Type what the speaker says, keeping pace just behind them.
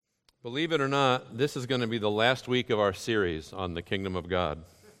Believe it or not, this is going to be the last week of our series on the Kingdom of God.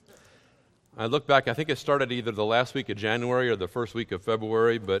 I look back, I think it started either the last week of January or the first week of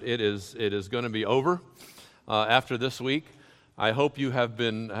February, but it is going to be over after this week. I hope you have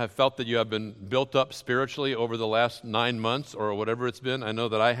felt that you have been built up spiritually over the last 9 months or whatever it's been. I know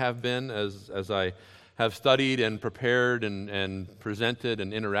that I have been as I have studied and prepared and presented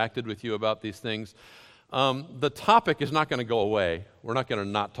and interacted with you about these things. The topic is not going to go away. We're not going to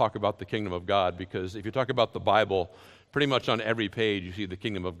not talk about the kingdom of God, because if you talk about the Bible, pretty much on every page you see the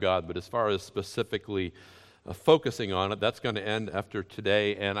kingdom of God. But as far as specifically focusing on it, that's going to end after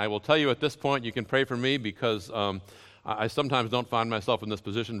today. And I will tell you at this point, you can pray for me, because I sometimes don't find myself in this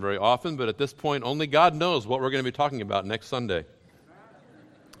position very often. But at this point, only God knows what we're going to be talking about next Sunday.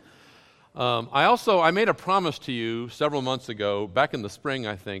 I made a promise to you several months ago, back in the spring,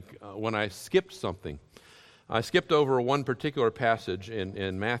 I think, when I skipped something. I skipped over one particular passage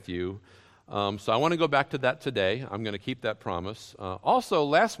in Matthew, so I want to go back to that today. I'm going to keep that promise. Also,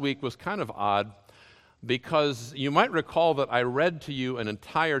 last week was kind of odd, because you might recall that I read to you an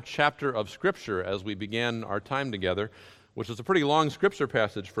entire chapter of Scripture as we began our time together, which was a pretty long Scripture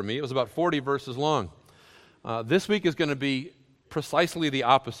passage for me. It was about 40 verses long. This week is going to be precisely the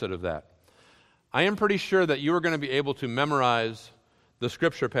opposite of that. I am pretty sure that you are going to be able to memorize the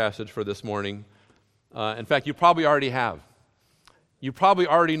Scripture passage for this morning. In fact, you probably already have. You probably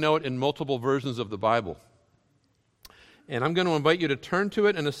already know it in multiple versions of the Bible. And I'm going to invite you to turn to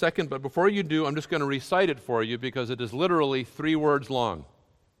it in a second, but before you do, I'm just going to recite it for you, because it is literally 3 words long.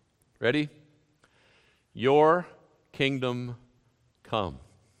 Ready? Your kingdom come.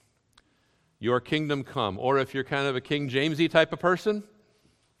 Your kingdom come. Or if you're kind of a King Jamesy type of person,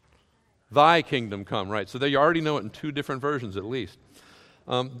 thy kingdom come. Right, so there you already know it in 2 different versions at least.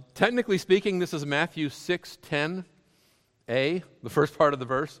 Technically speaking, this is Matthew 6:10a, the first part of the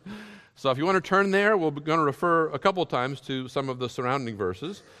verse. So if you want to turn there, we're going to refer a couple times to some of the surrounding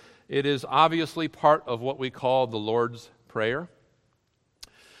verses. It is obviously part of what we call the Lord's Prayer.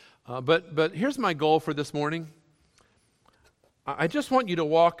 But here's my goal for this morning. I just want you to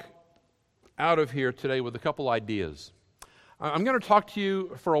walk out of here today with a couple ideas. I'm going to talk to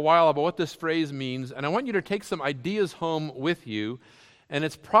you for a while about what this phrase means, and I want you to take some ideas home with you. And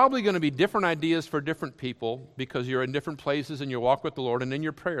it's probably going to be different ideas for different people, because you're in different places in your walk with the Lord and in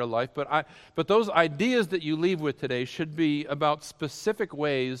your prayer life. But those ideas that you leave with today should be about specific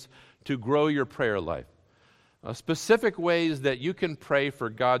ways to grow your prayer life. Specific ways that you can pray for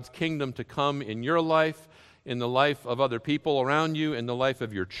God's kingdom to come in your life, in the life of other people around you, in the life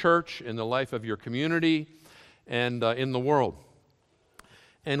of your church, in the life of your community, and in the world.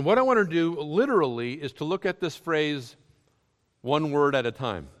 And what I want to do literally is to look at this phrase one word at a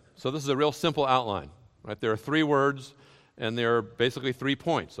time. So this is a real simple outline, right? There are 3 words, and there are basically 3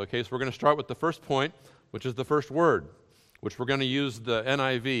 points. Okay, so we're going to start with the first point, which is the first word, which we're going to use the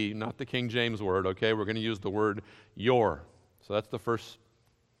NIV, not the King James word. Okay, we're going to use the word your. So that's the first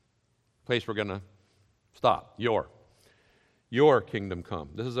place we're going to stop. Your kingdom come.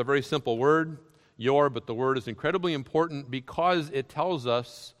 This is a very simple word, your, but the word is incredibly important because it tells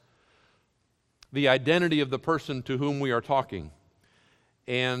us the identity of the person to whom we are talking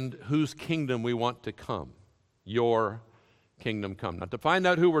and whose kingdom we want to come. Your kingdom come. Now, to find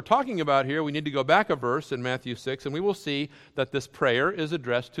out who we're talking about here, we need to go back a verse in Matthew 6, and we will see that this prayer is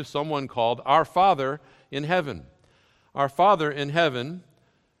addressed to someone called our Father in heaven. Our Father in heaven,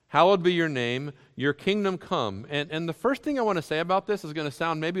 hallowed be your name, your kingdom come. And the first thing I want to say about this is going to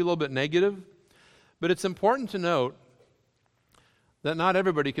sound maybe a little bit negative, but it's important to note that not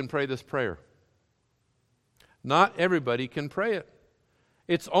everybody can pray this prayer. Not everybody can pray it.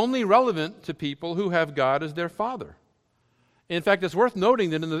 It's only relevant to people who have God as their Father. In fact, it's worth noting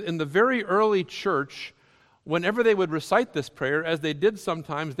that in the very early church, whenever they would recite this prayer, as they did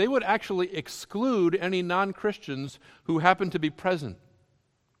sometimes, they would actually exclude any non-Christians who happened to be present,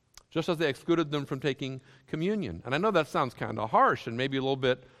 just as they excluded them from taking communion. And I know that sounds kind of harsh and maybe a little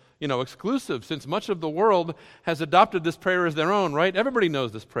bit exclusive, since much of the world has adopted this prayer as their own, right? Everybody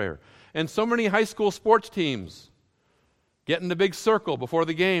knows this prayer. And so many high school sports teams get in the big circle before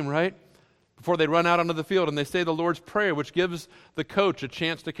the game, right? Before they run out onto the field, and they say the Lord's Prayer, which gives the coach a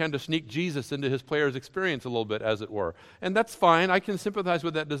chance to kind of sneak Jesus into his player's experience a little bit, as it were. And that's fine. I can sympathize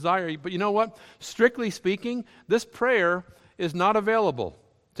with that desire. But you know what? Strictly speaking, this prayer is not available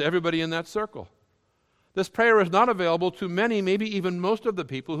to everybody in that circle. This prayer is not available to many, maybe even most of the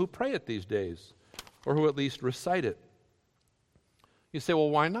people who pray it these days, or who at least recite it. You say, well,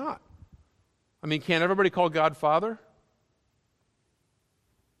 why not? I mean, can't everybody call God Father?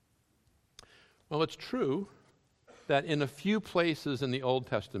 Well, it's true that in a few places in the Old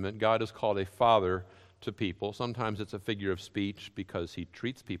Testament, God is called a father to people. Sometimes it's a figure of speech because he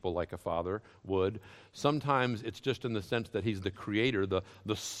treats people like a father would. Sometimes it's just in the sense that he's the creator, the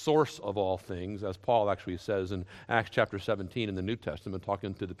source of all things, as Paul actually says in Acts chapter 17 in the New Testament,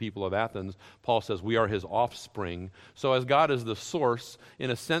 talking to the people of Athens. Paul says, we are his offspring. So as God is the source,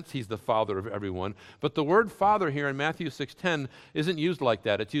 in a sense, he's the father of everyone. But the word father here in Matthew 6:10 isn't used like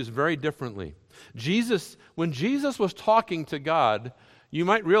that. It's used very differently. When Jesus was talking to God, you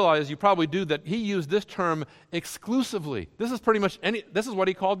might realize, you probably do, that he used this term exclusively. This is what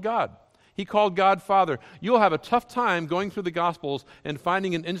he called God. He called God Father. You'll have a tough time going through the Gospels and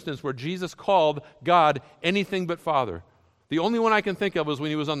finding an instance where Jesus called God anything but Father. The only one I can think of was when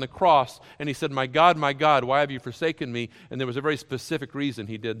he was on the cross and he said, my God, why have you forsaken me? And there was a very specific reason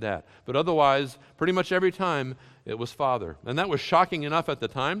he did that. But otherwise, pretty much every time, it was Father. And that was shocking enough at the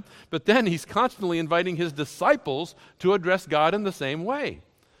time. But then he's constantly inviting his disciples to address God in the same way,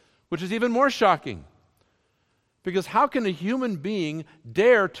 which is even more shocking. Because how can a human being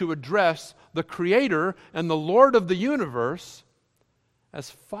dare to address the Creator and the Lord of the universe as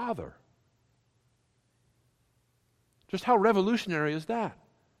Father? Just how revolutionary is that?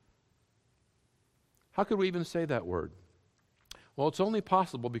 How could we even say that word? Well, it's only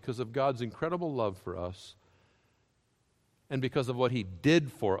possible because of God's incredible love for us and because of what he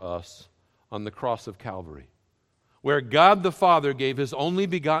did for us on the cross of Calvary, where God the Father gave his only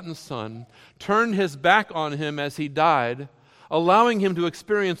begotten Son, turned his back on him as he died, allowing him to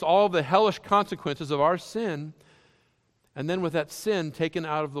experience all the hellish consequences of our sin, and then with that sin taken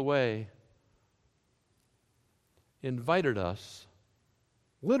out of the way, invited us,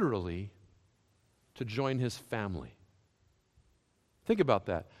 literally, to join his family. Think about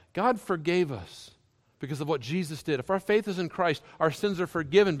that. God forgave us because of what Jesus did. If our faith is in Christ, our sins are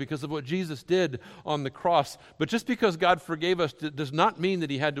forgiven because of what Jesus did on the cross. But just because God forgave us does not mean that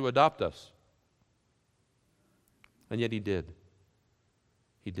he had to adopt us. And yet he did.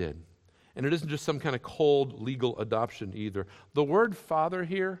 He did. And it isn't just some kind of cold legal adoption either. The word father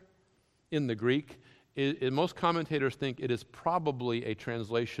here in the Greek, most commentators think it is probably a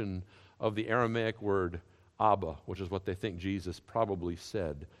translation of the Aramaic word Abba, which is what they think Jesus probably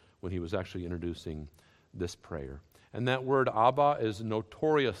said when he was actually introducing this prayer. And that word Abba is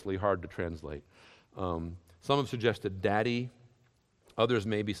notoriously hard to translate. Some have suggested daddy, others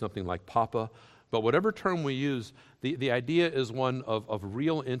maybe something like papa. But whatever term we use, the idea is one of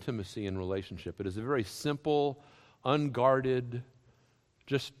real intimacy and relationship. It is a very simple, unguarded,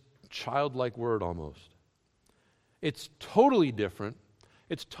 just childlike word almost. It's totally different.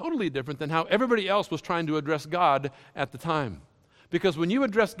 It's totally different than how everybody else was trying to address God at the time. Because when you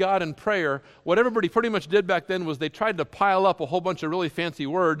address God in prayer, what everybody pretty much did back then was they tried to pile up a whole bunch of really fancy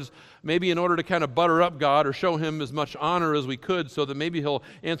words, maybe in order to kind of butter up God or show him as much honor as we could so that maybe he'll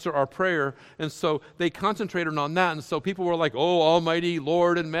answer our prayer. And so they concentrated on that. And so people were like, oh, Almighty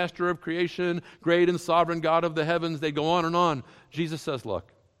Lord and Master of creation, great and sovereign God of the heavens. They go on and on. Jesus says,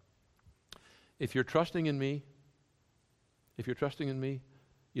 look, if you're trusting in me,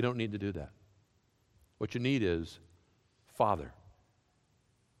 you don't need to do that. What you need is Father.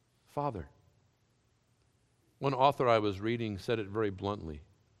 Father. One author I was reading said it very bluntly.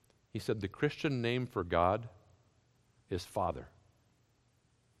 He said the Christian name for God is Father.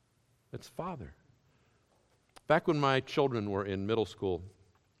 It's Father. Back when my children were in middle school,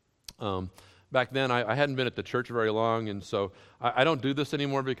 back then I hadn't been at the church very long, and so I don't do this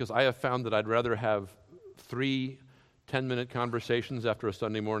anymore because I have found that I'd rather have 3 10-minute conversations after a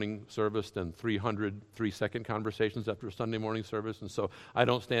Sunday morning service than 300 3-second conversations after a Sunday morning service. And so I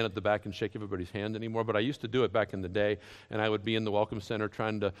don't stand at the back and shake everybody's hand anymore, but I used to do it back in the day, and I would be in the Welcome Center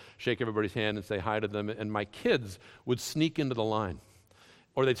trying to shake everybody's hand and say hi to them, and my kids would sneak into the line.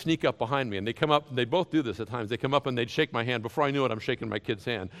 Or they'd sneak up behind me, and they'd come up, and they'd both do this at times. They'd come up and they'd shake my hand. Before I knew it, I'm shaking my kid's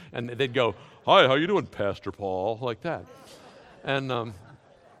hand. And they'd go, hi, how you doing, Pastor Paul? Like that. And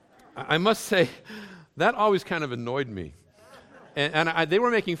I must say, that always kind of annoyed me. And they were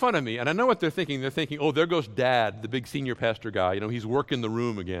making fun of me, and I know what they're thinking. They're thinking, oh, there goes Dad, the big senior pastor guy. He's working the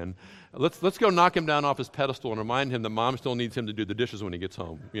room again. Let's go knock him down off his pedestal and remind him that Mom still needs him to do the dishes when he gets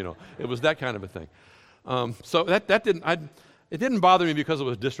home. It was that kind of a thing. So that didn't... It didn't bother me because it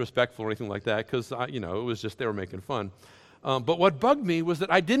was disrespectful or anything like that, because, it was just they were making fun. But what bugged me was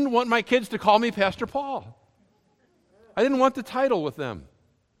that I didn't want my kids to call me Pastor Paul. I didn't want the title with them.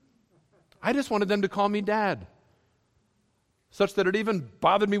 I just wanted them to call me Dad, such that it even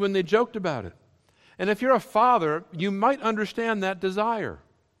bothered me when they joked about it. And if you're a father, you might understand that desire.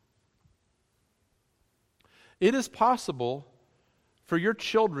 It is possible for your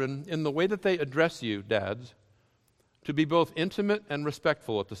children, in the way that they address you, dads, to be both intimate and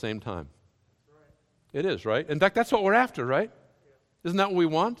respectful at the same time. It is, right? In fact, that's what we're after, right? Isn't that what we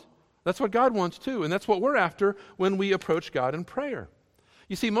want? That's what God wants too, and that's what we're after when we approach God in prayer.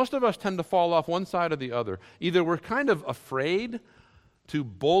 You see, most of us tend to fall off one side or the other. Either we're kind of afraid to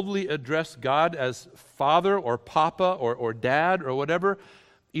boldly address God as Father or Papa or Dad or whatever,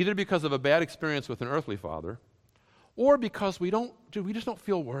 either because of a bad experience with an earthly father, or because we just don't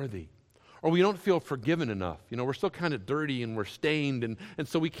feel worthy, or we don't feel forgiven enough. You know, we're still kind of dirty and we're stained, and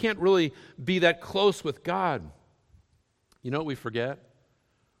so we can't really be that close with God. You know what we forget?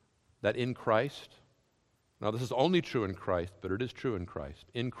 That in Christ, now this is only true in Christ, but it is true in Christ.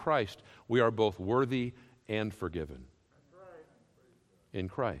 In Christ, we are both worthy and forgiven. In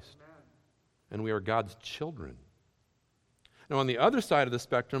Christ. And we are God's children. Now on the other side of the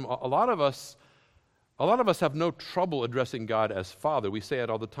spectrum, a lot of us have no trouble addressing God as Father. We say it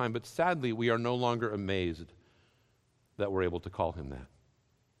all the time, but sadly we are no longer amazed that we're able to call him that.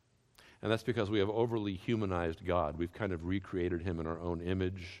 And that's because we have overly humanized God. We've kind of recreated him in our own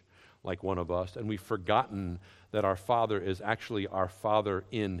image, like one of us, and we've forgotten that our Father is actually our Father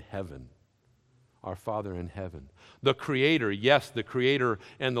in heaven. Our Father in heaven. The Creator, yes, the Creator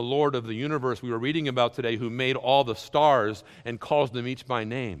and the Lord of the universe we were reading about today, who made all the stars and calls them each by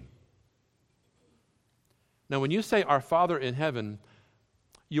name. Now, when you say our Father in heaven,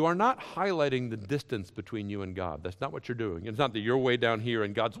 you are not highlighting the distance between you and God. That's not what you're doing. It's not that you're way down here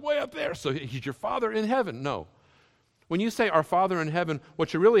and God's way up there, so he's your Father in heaven. No. When you say our Father in heaven,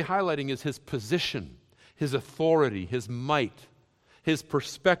 what you're really highlighting is his position, his authority, his might, his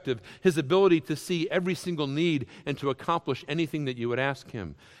perspective, his ability to see every single need and to accomplish anything that you would ask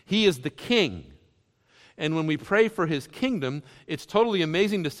him. He is the king. And when we pray for his kingdom, it's totally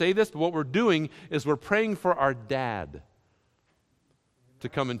amazing to say this, but what we're doing is we're praying for our dad to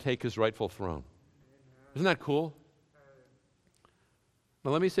come and take his rightful throne. Isn't that cool?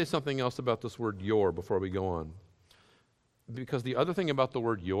 Now let me say something else about this word your before we go on. Because the other thing about the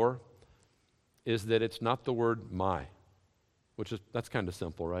word your is that it's not the word my, that's kind of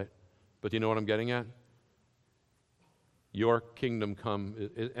simple, right? But do you know what I'm getting at? Your kingdom come.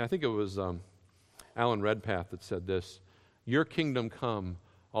 I think it was Alan Redpath that said this. Your kingdom come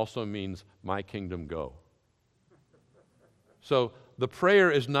also means my kingdom go. So the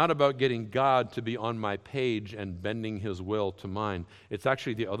prayer is not about getting God to be on my page and bending his will to mine. It's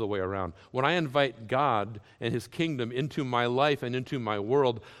actually the other way around. When I invite God and his kingdom into my life and into my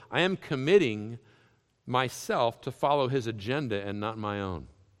world, I am committing myself to follow his agenda and not my own,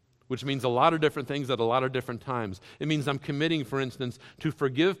 which means a lot of different things at a lot of different times. It means I'm committing, for instance, to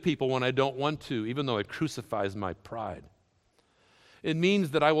forgive people when I don't want to, even though it crucifies my pride. It means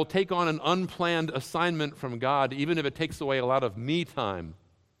that I will take on an unplanned assignment from God, even if it takes away a lot of me time.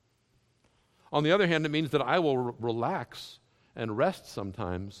 On the other hand, it means that I will relax and rest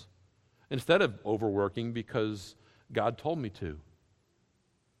sometimes instead of overworking because God told me to.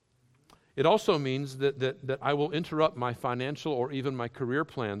 It also means that I will interrupt my financial or even my career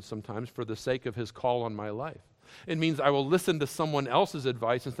plans sometimes for the sake of his call on my life. It means I will listen to someone else's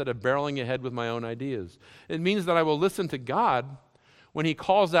advice instead of barreling ahead with my own ideas. It means that I will listen to God when he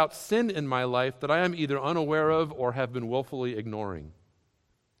calls out sin in my life that I am either unaware of or have been willfully ignoring.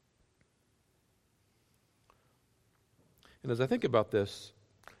 And as I think about this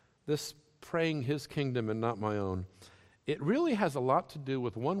praying his kingdom and not my own, it really has a lot to do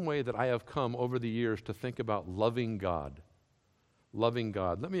with one way that I have come over the years to think about loving God. Loving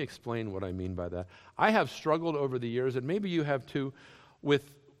God. Let me explain what I mean by that. I have struggled over the years, and maybe you have too,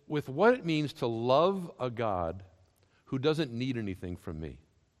 with what it means to love a God who doesn't need anything from me,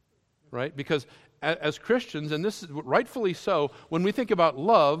 right? Because as Christians, and this is rightfully so, when we think about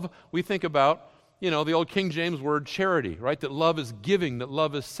love, we think about, the old King James word charity, right? That love is giving, that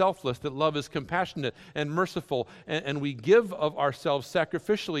love is selfless, that love is compassionate and merciful, and we give of ourselves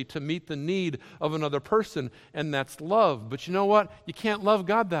sacrificially to meet the need of another person, and that's love. But you know what? You can't love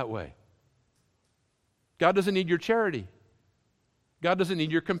God that way. God doesn't need your charity. God doesn't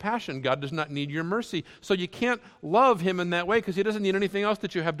need your compassion. God does not need your mercy. So you can't love him in that way because he doesn't need anything else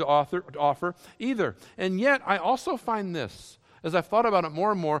that you have to offer either. And yet, I also find this, as I've thought about it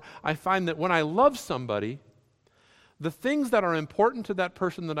more and more, I find that when I love somebody, the things that are important to that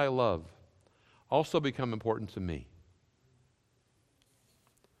person that I love also become important to me.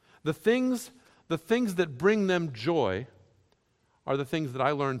 The things that bring them joy are the things that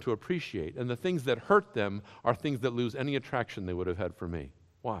I learn to appreciate, and the things that hurt them are things that lose any attraction they would have had for me.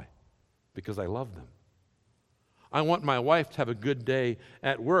 Why? Because I love them. I want my wife to have a good day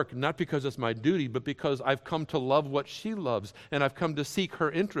at work, not because it's my duty, but because I've come to love what she loves, and I've come to seek her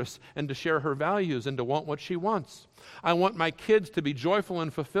interests and to share her values and to want what she wants. I want my kids to be joyful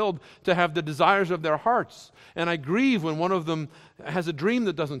and fulfilled, to have the desires of their hearts, and I grieve when one of them has a dream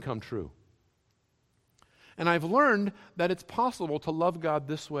that doesn't come true. And I've learned that it's possible to love God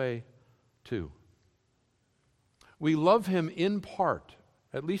this way too. We love Him in part,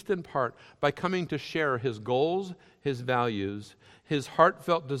 at least in part, by coming to share His goals, His values, His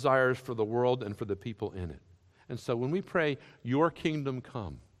heartfelt desires for the world and for the people in it. And so when we pray, "Your kingdom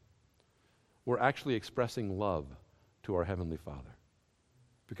come," we're actually expressing love to our Heavenly Father,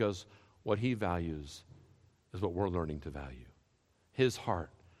 because what He values is what we're learning to value. His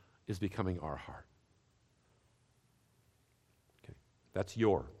heart is becoming our heart. Okay, that's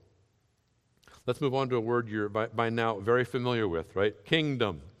your. Let's move on to a word you're by now very familiar with, right?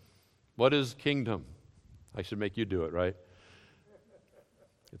 Kingdom. What is kingdom? I should make you do it, right?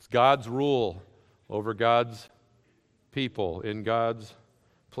 It's God's rule over God's people in God's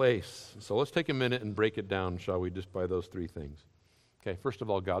place. So let's take a minute and break it down, shall we, just by those three things. Okay, first of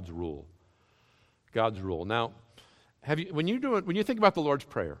all, God's rule. God's rule. Now, when you think about the Lord's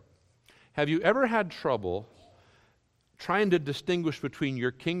Prayer, have you ever had trouble trying to distinguish between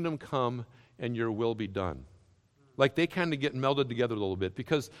 "your kingdom come" and "your will be done"? Like they kind of get melded together a little bit,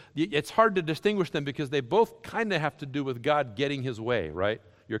 because it's hard to distinguish them, because they both kind of have to do with God getting His way, right?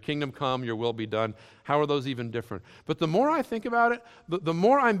 Your kingdom come, your will be done. How are those even different? But the more I think about it, the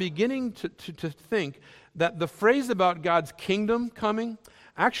more I'm beginning to think that the phrase about God's kingdom coming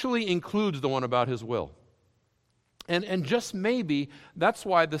actually includes the one about His will. And just maybe that's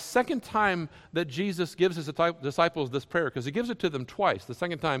why the second time that Jesus gives His disciples this prayer, because He gives it to them twice. The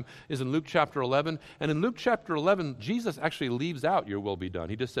second time is in Luke chapter 11. And in Luke chapter 11, Jesus actually leaves out "your will be done."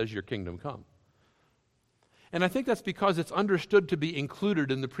 He just says "your kingdom come." And I think that's because it's understood to be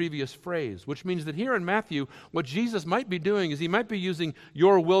included in the previous phrase, which means that here in Matthew, what Jesus might be doing is He might be using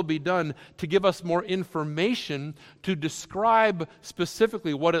 "your will be done" to give us more information to describe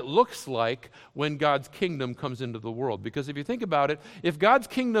specifically what it looks like when God's kingdom comes into the world. Because if you think about it, if God's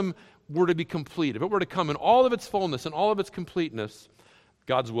kingdom were to be complete, if it were to come in all of its fullness and all of its completeness,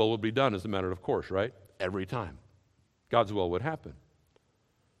 God's will would be done as a matter of course, right? Every time. God's will would happen.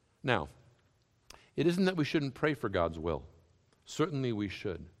 Now, it isn't that we shouldn't pray for God's will. Certainly we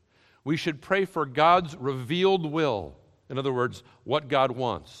should. We should pray for God's revealed will. In other words, what God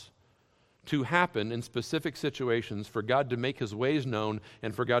wants to happen in specific situations, for God to make His ways known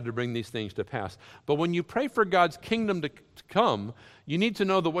and for God to bring these things to pass. But when you pray for God's kingdom to come, you need to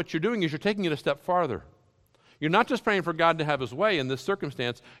know that what you're doing is you're taking it a step farther. You're not just praying for God to have His way in this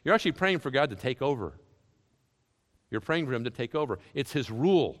circumstance, you're actually praying for God to take over. You're praying for Him to take over. It's His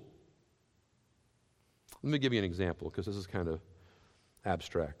rule. Let me give you an example, because this is kind of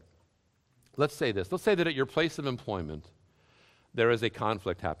abstract. Let's say this. Let's say that at your place of employment, there is a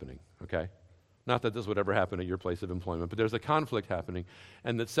conflict happening, okay? Not that this would ever happen at your place of employment, but there's a conflict happening,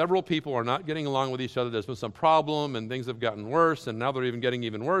 and that several people are not getting along with each other. There's been some problem, and things have gotten worse, and now they're even getting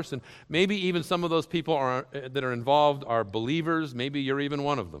even worse, and maybe even some of those people that are involved are believers. Maybe you're even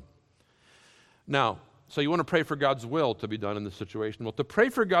one of them. Now, so you want to pray for God's will to be done in this situation. Well, to pray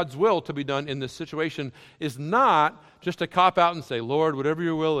for God's will to be done in this situation is not just to cop out and say, "Lord, whatever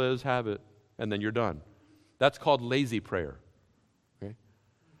your will is, have it," and then you're done. That's called lazy prayer. Okay?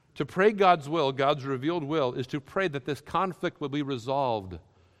 To pray God's will, God's revealed will, is to pray that this conflict will be resolved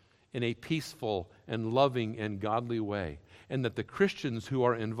in a peaceful and loving and godly way, and that the Christians who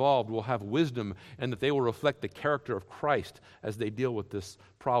are involved will have wisdom, and that they will reflect the character of Christ as they deal with this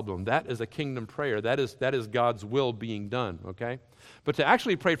problem. That is a kingdom prayer. That is God's will being done, okay? But to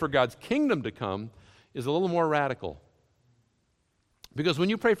actually pray for God's kingdom to come is a little more radical. Because when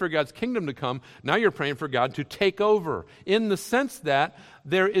you pray for God's kingdom to come, now you're praying for God to take over, in the sense that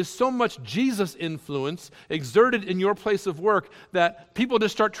there is so much Jesus influence exerted in your place of work that people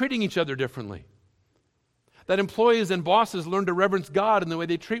just start treating each other differently. That employees and bosses learn to reverence God in the way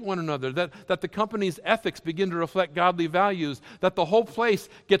they treat one another, that the company's ethics begin to reflect godly values, that the whole place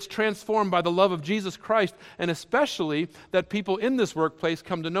gets transformed by the love of Jesus Christ, and especially that people in this workplace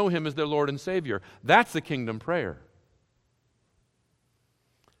come to know Him as their Lord and Savior. That's the kingdom prayer.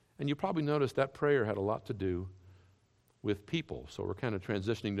 And you probably noticed that prayer had a lot to do with people. So we're kind of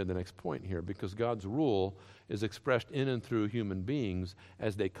transitioning to the next point here, because God's rule is expressed in and through human beings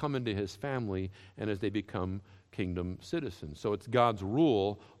as they come into His family and as they become kingdom citizens. So it's God's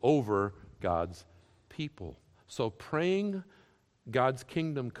rule over God's people. So praying God's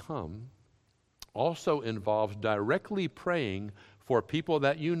kingdom come also involves directly praying for people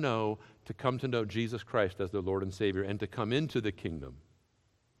that you know to come to know Jesus Christ as their Lord and Savior and to come into the kingdom.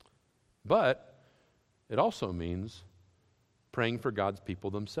 But it also means praying for God's people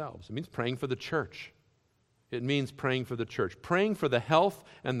themselves. It means praying for the church. It means praying for the church. Praying for the health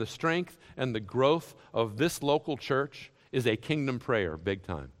and the strength and the growth of this local church is a kingdom prayer, big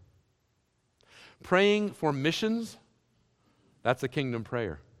time. Praying for missions, that's a kingdom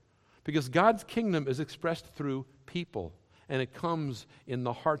prayer. Because God's kingdom is expressed through people, and it comes in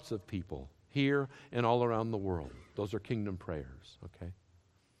the hearts of people here and all around the world. Those are kingdom prayers, okay?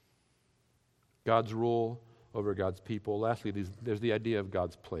 God's rule over God's people. Lastly, there's the idea of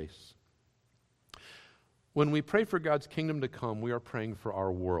God's place. When we pray for God's kingdom to come, we are praying for our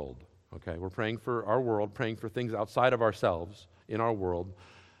world, okay? We're praying for our world, praying for things outside of ourselves in our world.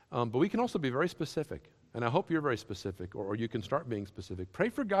 But we can also be very specific. And I hope you're very specific, or you can start being specific. Pray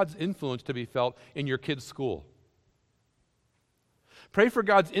for God's influence to be felt in your kids' school. Pray for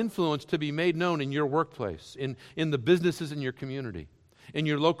God's influence to be made known in your workplace, in the businesses in your community, in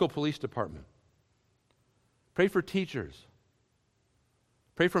your local police department. Pray for teachers.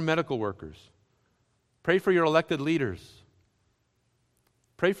 Pray for medical workers. Pray for your elected leaders.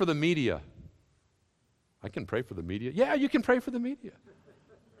 Pray for the media. I can pray for the media. Yeah, you can pray for the media.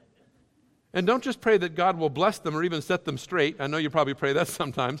 And don't just pray that God will bless them or even set them straight. I know you probably pray that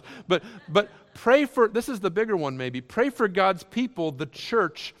sometimes. But pray for, this is the bigger one maybe, pray for God's people, the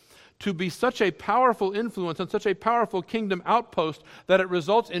church, to be such a powerful influence and such a powerful kingdom outpost that it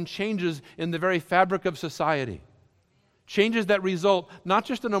results in changes in the very fabric of society. Changes that result not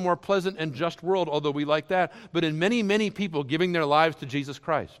just in a more pleasant and just world, although we like that, but in many, many people giving their lives to Jesus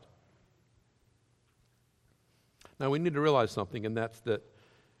Christ. Now we need to realize something, and that's that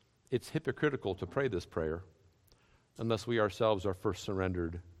it's hypocritical to pray this prayer unless we ourselves are first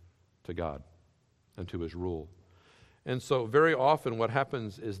surrendered to God and to His rule. And so very often what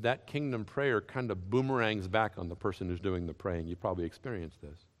happens is that kingdom prayer kind of boomerangs back on the person who's doing the praying. You probably experienced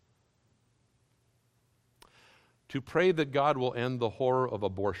this. To pray that God will end the horror of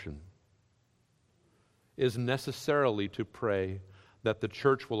abortion is necessarily to pray that the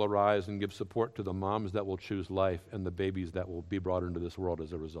church will arise and give support to the moms that will choose life and the babies that will be brought into this world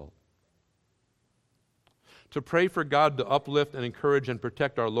as a result. To pray for God to uplift and encourage and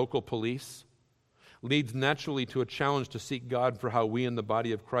protect our local police leads naturally to a challenge to seek God for how we in the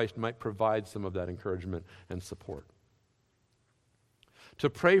body of Christ might provide some of that encouragement and support. To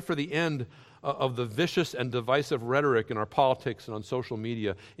pray for the end of the vicious and divisive rhetoric in our politics and on social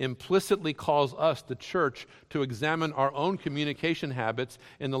media implicitly calls us, the church, to examine our own communication habits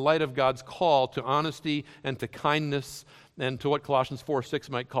in the light of God's call to honesty and to kindness and to what Colossians 4:6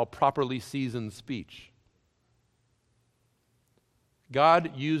 might call properly seasoned speech.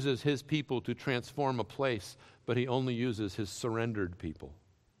 God uses His people to transform a place, but He only uses His surrendered people.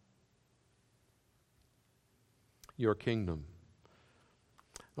 Your kingdom.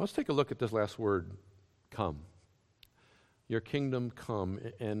 Let's take a look at this last word, come. Your kingdom come.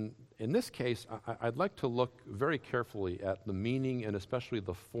 And in this case, I'd like to look very carefully at the meaning and especially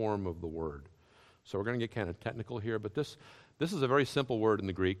the form of the word. So we're going to get kind of technical here, but this is a very simple word in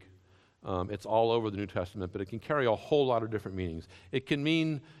the Greek. It's all over the New Testament, but it can carry a whole lot of different meanings. It can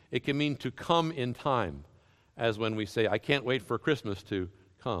mean to come in time, as when we say, I can't wait for Christmas to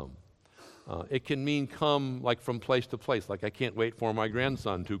come. It can mean come like from place to place, like I can't wait for my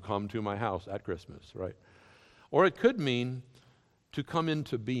grandson to come to my house at Christmas, right? Or it could mean to come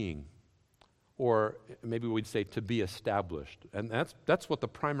into being, or maybe we'd say to be established. And that's what the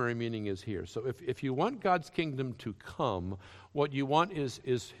primary meaning is here. So if you want God's kingdom to come, what you want is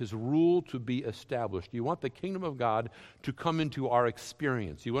His rule to be established. You want the kingdom of God to come into our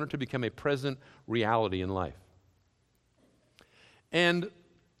experience. You want it to become a present reality in life. And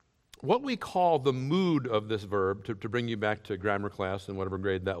what we call the mood of this verb, to bring you back to grammar class and whatever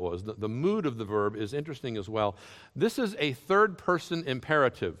grade that was, the mood of the verb is interesting as well. This is a third-person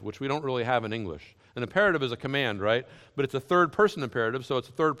imperative, which we don't really have in English. An imperative is a command, right? But it's a third-person imperative, so it's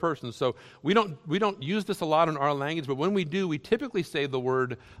a third person. So we don't use this a lot in our language, but when we do, we typically say the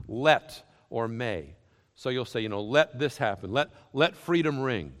word let or may. So you'll say, let this happen. Let freedom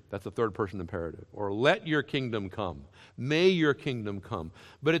ring. That's a third-person imperative. Or let your kingdom come. May your kingdom come.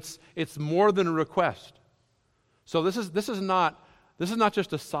 But it's more than a request. So this is not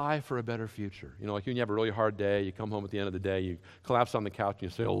just a sigh for a better future. Like when you have a really hard day, you come home at the end of the day, you collapse on the couch and you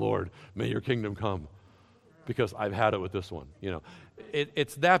say, "Oh Lord, may your kingdom come," because I've had it with this one.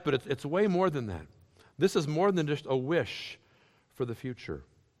 It's that, but it's way more than that. This is more than just a wish for the future.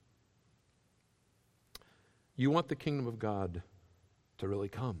 You want the kingdom of God to really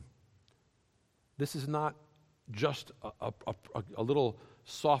come. This is not just a little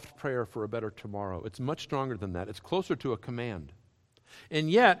soft prayer for a better tomorrow. It's much stronger than that. It's closer to a command. And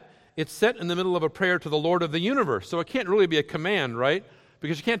yet, it's set in the middle of a prayer to the Lord of the universe. So it can't really be a command, right?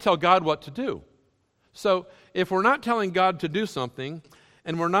 Because you can't tell God what to do. So if we're not telling God to do something,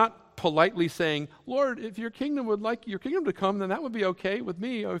 and we're not politely saying, Lord, if your kingdom would like your kingdom to come, then that would be okay with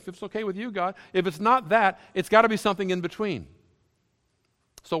me, or if it's okay with you, God. If it's not that, it's got to be something in between.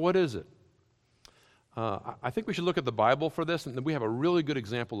 So what is it? I think we should look at the Bible for this, and we have a really good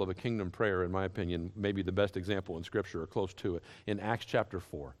example of a kingdom prayer, in my opinion, maybe the best example in Scripture, or close to it, in Acts chapter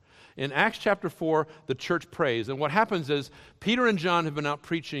 4. In Acts chapter 4, the church prays, and what happens is Peter and John have been out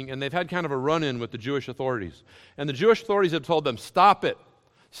preaching, and they've had kind of a run-in with the Jewish authorities. And the Jewish authorities have told them, stop it.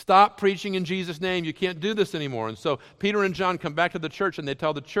 Stop preaching in Jesus' name. You can't do this anymore. And so Peter and John come back to the church, and they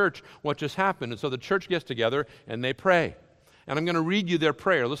tell the church what just happened. And so the church gets together, and they pray. And I'm going to read you their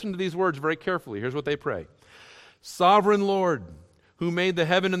prayer. Listen to these words very carefully. Here's what they pray. Sovereign Lord, who made the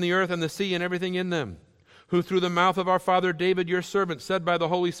heaven and the earth and the sea and everything in them, who through the mouth of our father David, your servant, said by the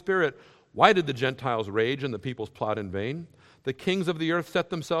Holy Spirit, why did the Gentiles rage and the peoples plot in vain? The kings of the earth set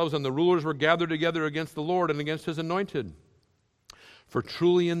themselves, and the rulers were gathered together against the Lord and against his anointed. For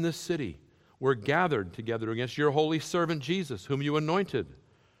truly in this city we're gathered together against your holy servant Jesus, whom you anointed,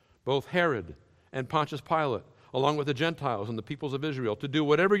 both Herod and Pontius Pilate, along with the Gentiles and the peoples of Israel, to do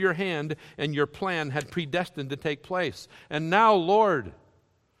whatever your hand and your plan had predestined to take place. And now, Lord,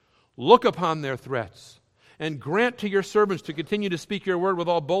 look upon their threats and grant to your servants to continue to speak your word with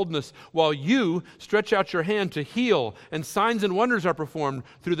all boldness, while you stretch out your hand to heal, and signs and wonders are performed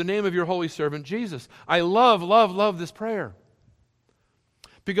through the name of your holy servant Jesus. I love this prayer,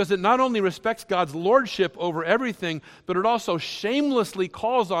 because it not only respects God's lordship over everything, but it also shamelessly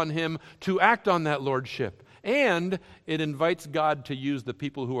calls on him to act on that lordship. And it invites God to use the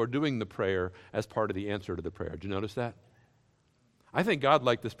people who are doing the prayer as part of the answer to the prayer. Did you notice that? I think God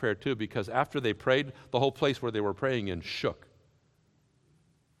liked this prayer too, because after they prayed, the whole place where they were praying in shook.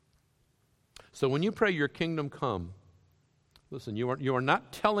 So when you pray your kingdom come, listen, you are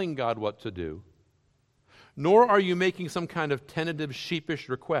not telling God what to do, nor are you making some kind of tentative, sheepish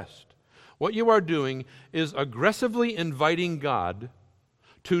request. What you are doing is aggressively inviting God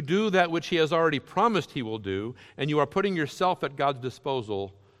to do that which he has already promised he will do, and you are putting yourself at God's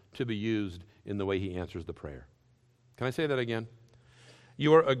disposal to be used in the way he answers the prayer. Can I say that again?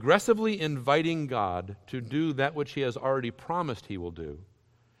 You are aggressively inviting God to do that which he has already promised he will do,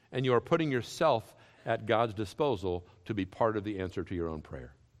 and you are putting yourself at God's disposal to be part of the answer to your own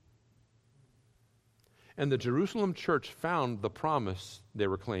prayer. And the Jerusalem church found the promise they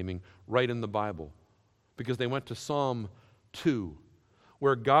were claiming right in the Bible, because they went to Psalm 2,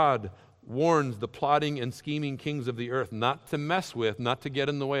 where God warns the plotting and scheming kings of the earth not to mess with, not to get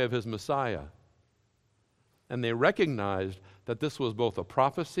in the way of his Messiah. And they recognized that this was both a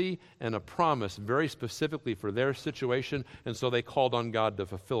prophecy and a promise very specifically for their situation, and so they called on God to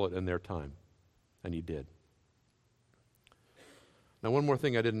fulfill it in their time. And he did. Now, one more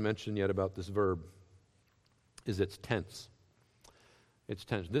thing I didn't mention yet about this verb is its tense. It's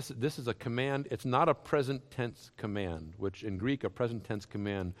tense. This is a command. It's not a present tense command, which in Greek, a present tense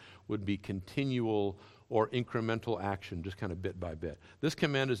command would be continual or incremental action, just kind of bit by bit. This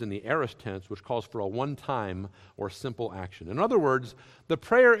command is in the aorist tense, which calls for a one-time or simple action. In other words, the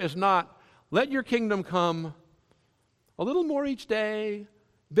prayer is not, let your kingdom come a little more each day,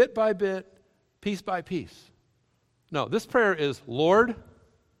 bit by bit, piece by piece. No, this prayer is, Lord,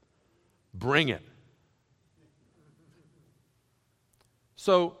 bring it.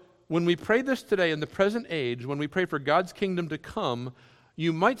 So when we pray this today in the present age, when we pray for God's kingdom to come,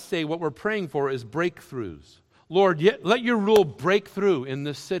 you might say what we're praying for is breakthroughs. Lord, let your rule break through in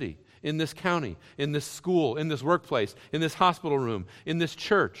this city, in this county, in this school, in this workplace, in this hospital room, in this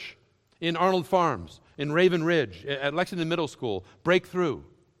church, in Arnold Farms, in Raven Ridge, at Lexington Middle School. Breakthrough.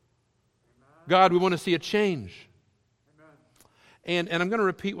 God, we want to see a change. And I'm going to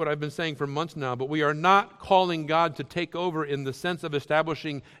repeat what I've been saying for months now, but we are not calling God to take over in the sense of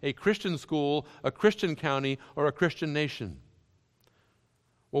establishing a Christian school, a Christian county, or a Christian nation.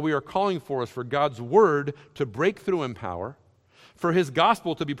 What we are calling for is for God's word to break through in power, for his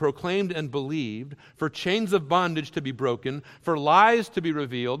gospel to be proclaimed and believed, for chains of bondage to be broken, for lies to be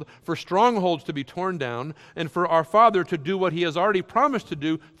revealed, for strongholds to be torn down, and for our Father to do what he has already promised to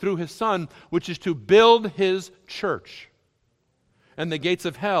do through his Son, which is to build his church. And the gates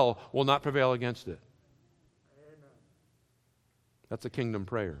of hell will not prevail against it. Amen. That's a kingdom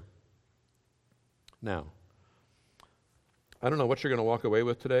prayer. Now, I don't know what you're going to walk away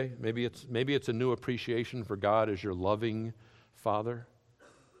with today. Maybe it's a new appreciation for God as your loving Father.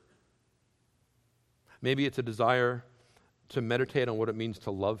 Maybe it's a desire to meditate on what it means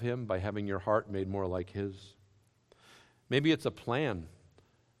to love Him by having your heart made more like His. Maybe it's a plan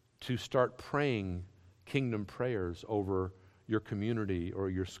to start praying kingdom prayers over your community or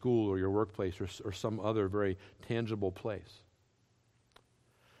your school or your workplace or some other very tangible place.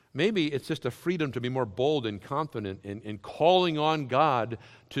 Maybe it's just a freedom to be more bold and confident in calling on God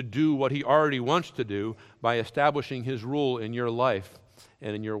to do what He already wants to do by establishing His rule in your life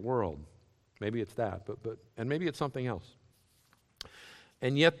and in your world. Maybe it's that, and maybe it's something else.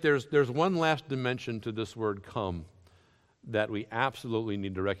 And yet there's one last dimension to this word come that we absolutely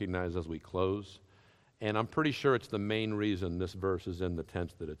need to recognize as we close. And I'm pretty sure it's the main reason this verse is in the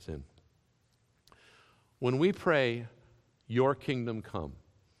tense that it's in. When we pray, your kingdom come,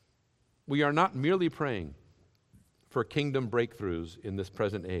 we are not merely praying for kingdom breakthroughs in this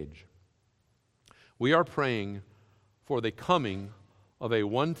present age. We are praying for the coming of a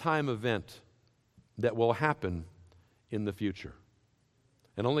one-time event that will happen in the future.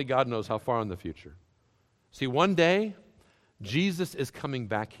 And only God knows how far in the future. See, one day, Jesus is coming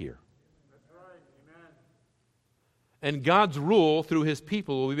back here. That's right. Amen. And God's rule through His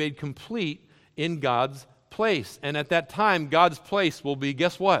people will be made complete in God's place. And at that time, God's place will be,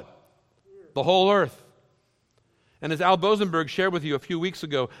 guess what? The whole earth. And as Al Bosenberg shared with you a few weeks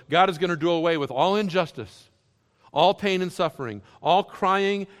ago, God is going to do away with all injustice, all pain and suffering, all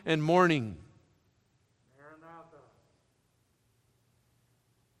crying and mourning, Maranatha.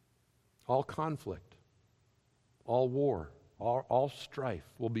 all conflict, all war, all strife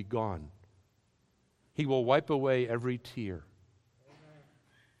will be gone. He will wipe away every tear. Amen.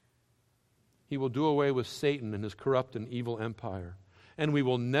 He will do away with Satan and his corrupt and evil empire. And we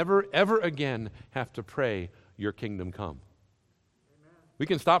will never, ever again have to pray, your kingdom come. Amen. We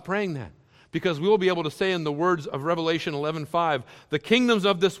can stop praying that because we will be able to say in the words of Revelation 11:5, the kingdoms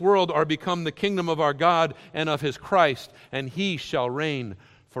of this world are become the kingdom of our God and of His Christ, and He shall reign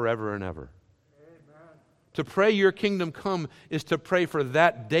forever and ever. Amen. To pray your kingdom come is to pray for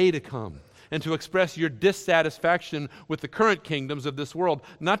that day to come and to express your dissatisfaction with the current kingdoms of this world,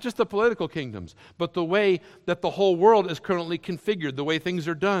 not just the political kingdoms, but the way that the whole world is currently configured, the way things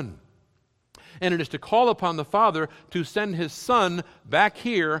are done. And it is to call upon the Father to send His Son back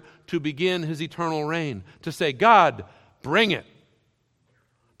here to begin His eternal reign, to say, God, bring it,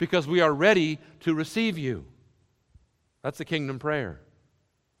 because we are ready to receive you. That's the kingdom prayer.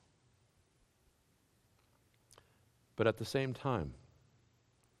 But at the same time,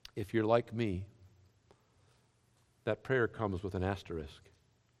 if you're like me, that prayer comes with an asterisk.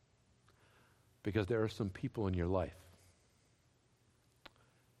 Because there are some people in your life,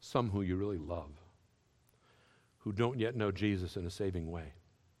 some who you really love, who don't yet know Jesus in a saving way.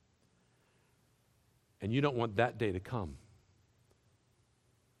 And you don't want that day to come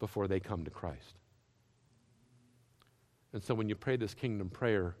before they come to Christ. And so when you pray this kingdom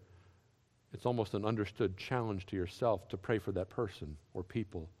prayer, it's almost an understood challenge to yourself to pray for that person or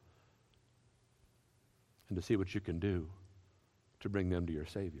people and to see what you can do to bring them to your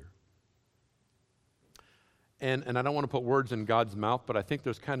Savior. And I don't want to put words in God's mouth, but I think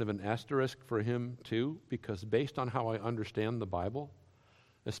there's kind of an asterisk for Him too, because based on how I understand the Bible,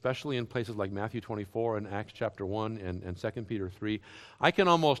 especially in places like Matthew 24 and Acts chapter 1 and 2 Peter 3, I can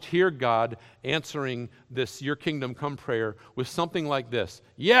almost hear God answering this your kingdom come prayer with something like this: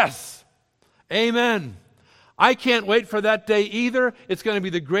 yes, amen. I can't wait for that day either. It's going to be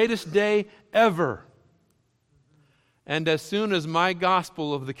the greatest day ever. And as soon as my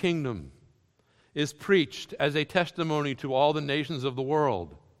gospel of the kingdom is preached as a testimony to all the nations of the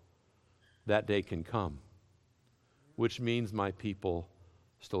world, that day can come, which means my people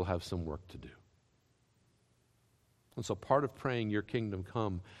still have some work to do. And so part of praying your kingdom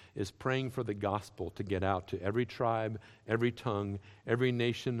come is praying for the gospel to get out to every tribe, every tongue, every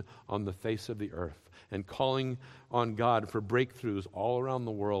nation on the face of the earth, and calling on God for breakthroughs all around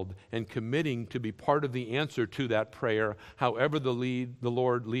the world and committing to be part of the answer to that prayer, however the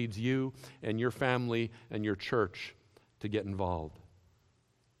Lord leads you and your family and your church to get involved.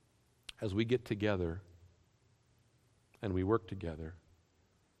 As we get together and we work together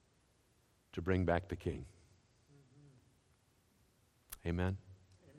to bring back the King. Amen.